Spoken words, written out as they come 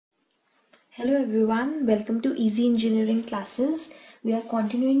Hello everyone, welcome to Easy Engineering classes. We are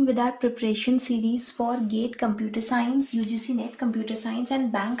continuing with our preparation series for GATE Computer Science, UGC NET Computer Science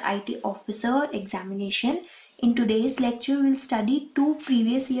and Bank IT Officer examination. In today's lecture, we'll study two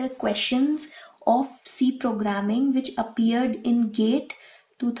previous year questions of C programming which appeared in GATE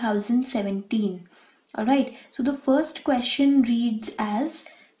 2017. Alright, so the first question reads as,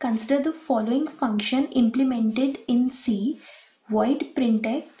 consider the following function implemented in C, void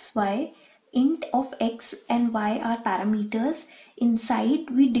printx y, int of x and y are parameters. Inside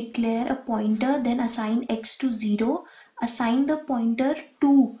we declare a pointer, then assign x to 0, assign the pointer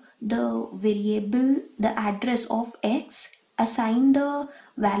to the variable, the address of x, assign the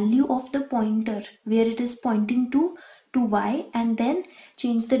value of the pointer where it is pointing to y, and then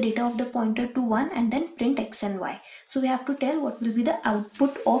change the data of the pointer to 1 and then print x and y. So we have to tell what will be the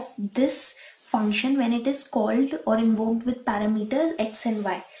output of this function when it is called or invoked with parameters x and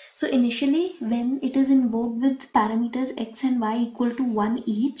y. So initially when it is invoked with parameters x and y equal to 1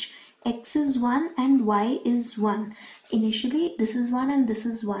 each, x is 1 and y is 1. Initially this is 1 and this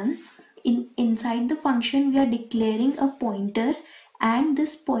is 1. Inside the function we are declaring a pointer and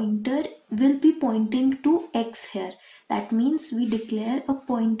this pointer will be pointing to x here. That means we declare a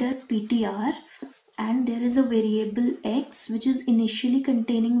pointer ptr and there is a variable x which is initially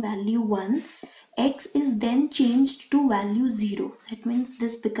containing value 1. X is then changed to value 0. That means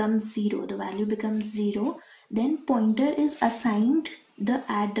this becomes 0. The value becomes 0. Then pointer is assigned the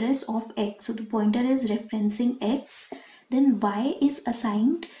address of x. So the pointer is referencing x. Then y is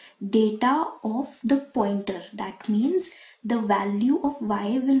assigned data of the pointer. That means the value of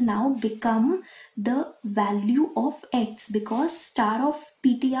y will now become the value of x, because star of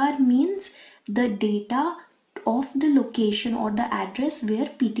ptr means the data of the location or the address where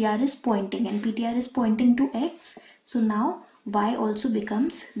ptr is pointing, and ptr is pointing to x. So now y also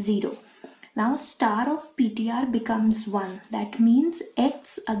becomes 0. Now star of ptr becomes 1. That means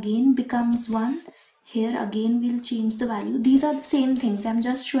x again becomes 1. Here again we'll change the value. These are the same things. I'm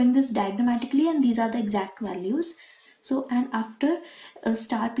just showing this diagrammatically and these are the exact values. So, and after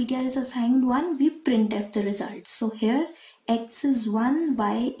star ptr is assigned 1, we printf the results. So here x is 1,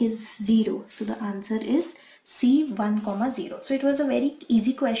 y is 0. So the answer is C 1, 0. So it was a very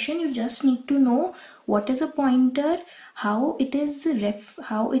easy question. You just need to know what is a pointer, how it is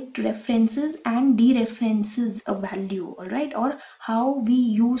how it references and dereferences a value, alright, or how we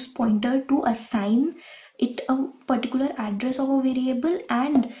use pointer to assign it a particular address of a variable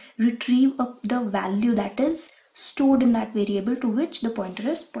and retrieve the value that is stored in that variable to which the pointer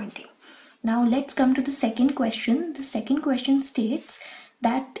is pointing. Now let's come to the second question. The second question states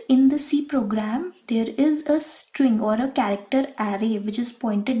that in the C program there is a string or a character array which is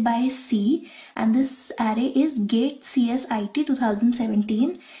pointed by C, and this array is GATE CSIT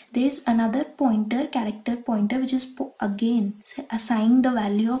 2017. There is another pointer, character pointer, which is again assigned the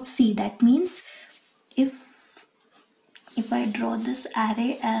value of C. That means if I draw this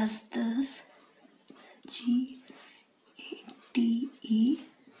array as this GATE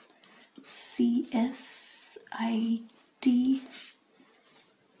CSIT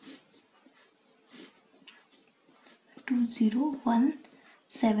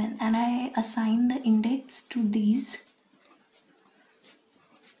 2017 and I assign the index to these.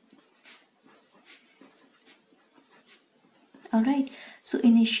 Alright, so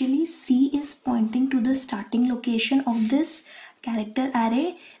initially C is pointing to the starting location of this character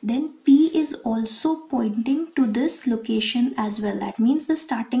array, then P is also pointing to this location as well. That means the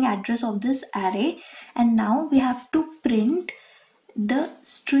starting address of this array, and now we have to print the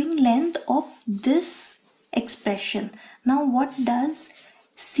string length of this expression. Now what does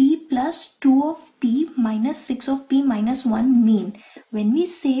C plus 2 of P minus 6 of P minus 1 mean? When we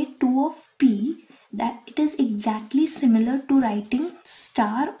say 2 of P, that it is exactly similar to writing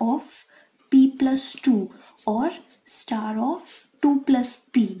star of P plus 2 or star of 2 plus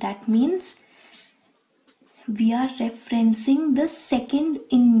P. That means we are referencing the second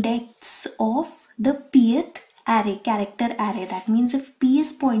index of the pth array, character array. That means if P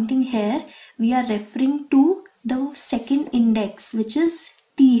is pointing here, we are referring to the second index, which is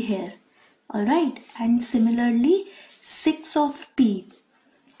T here. Alright, and similarly 6 of P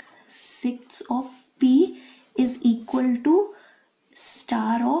is equal to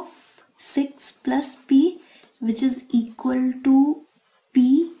star of 6 plus P, which is equal to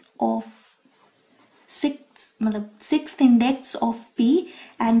P of 6th index of P,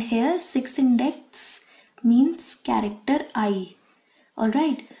 and here 6th index means character I.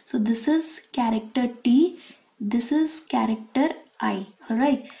 Alright, so this is character T, this is character I.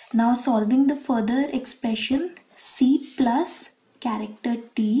 Alright, now solving the further expression, C plus character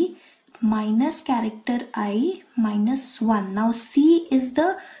T minus character I minus 1. Now C is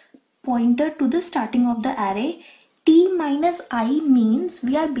the pointer to the starting of the array. T minus I means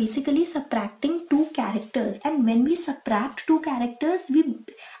we are basically subtracting two characters, and when we subtract two characters we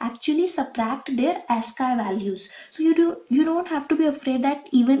actually subtract their ASCII values. So you don't have to be afraid that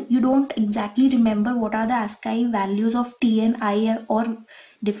even you don't exactly remember what are the ASCII values of T and I or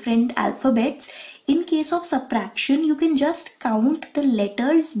different alphabets. In case of subtraction, you can just count the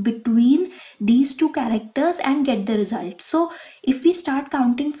letters between these two characters and get the result. So if we start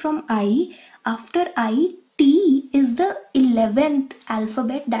counting from I, after I, T is the 11th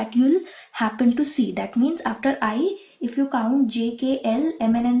alphabet that you'll happen to see. That means after I, if you count J, K, L,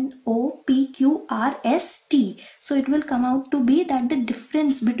 M, N, N, O, P, Q, R, S, T. So it will come out to be that the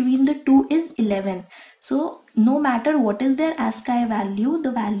difference between the two is 11. So no matter what is their ASCII value,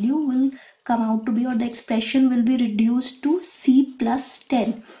 the value will come out to be, or the expression will be reduced to C plus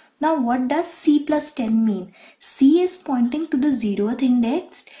 10. Now what does C plus 10 mean? C is pointing to the 0th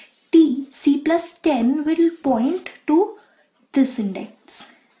index. C plus 10 will point to this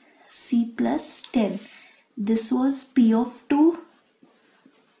index, C plus 10. This was P of 2,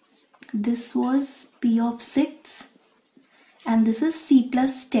 this was P of 6, and this is C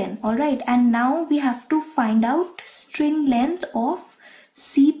plus 10. Alright, and now we have to find out string length of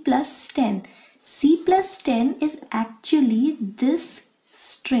C plus 10. C plus 10 is actually this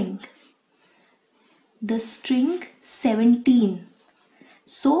string, the string 17.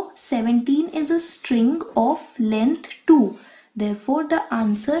 So 17 is a string of length 2. Therefore, the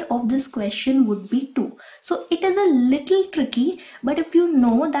answer of this question would be 2. So it is a little tricky, but if you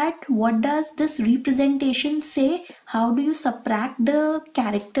know that what does this representation say, how do you subtract the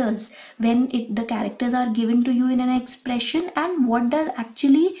characters when the characters are given to you in an expression, and what does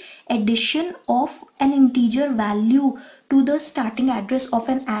actually addition of an integer value to the starting address of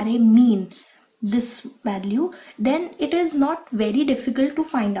an array mean, this value, then it is not very difficult to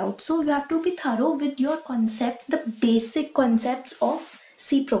find out. So you have to be thorough with your concepts, the basic concepts of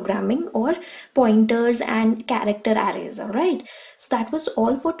C programming or pointers and character arrays. Alright, so that was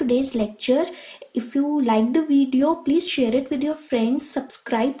all for today's lecture. If you like the video, please share it with your friends.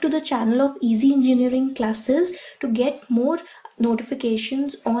 Subscribe to the channel of Easy Engineering Classes to get more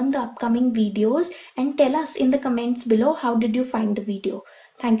notifications on the upcoming videos, and tell us in the comments below how did you find the video.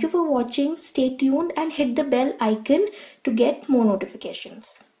 Thank you for watching. Stay tuned and hit the bell icon to get more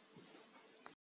notifications.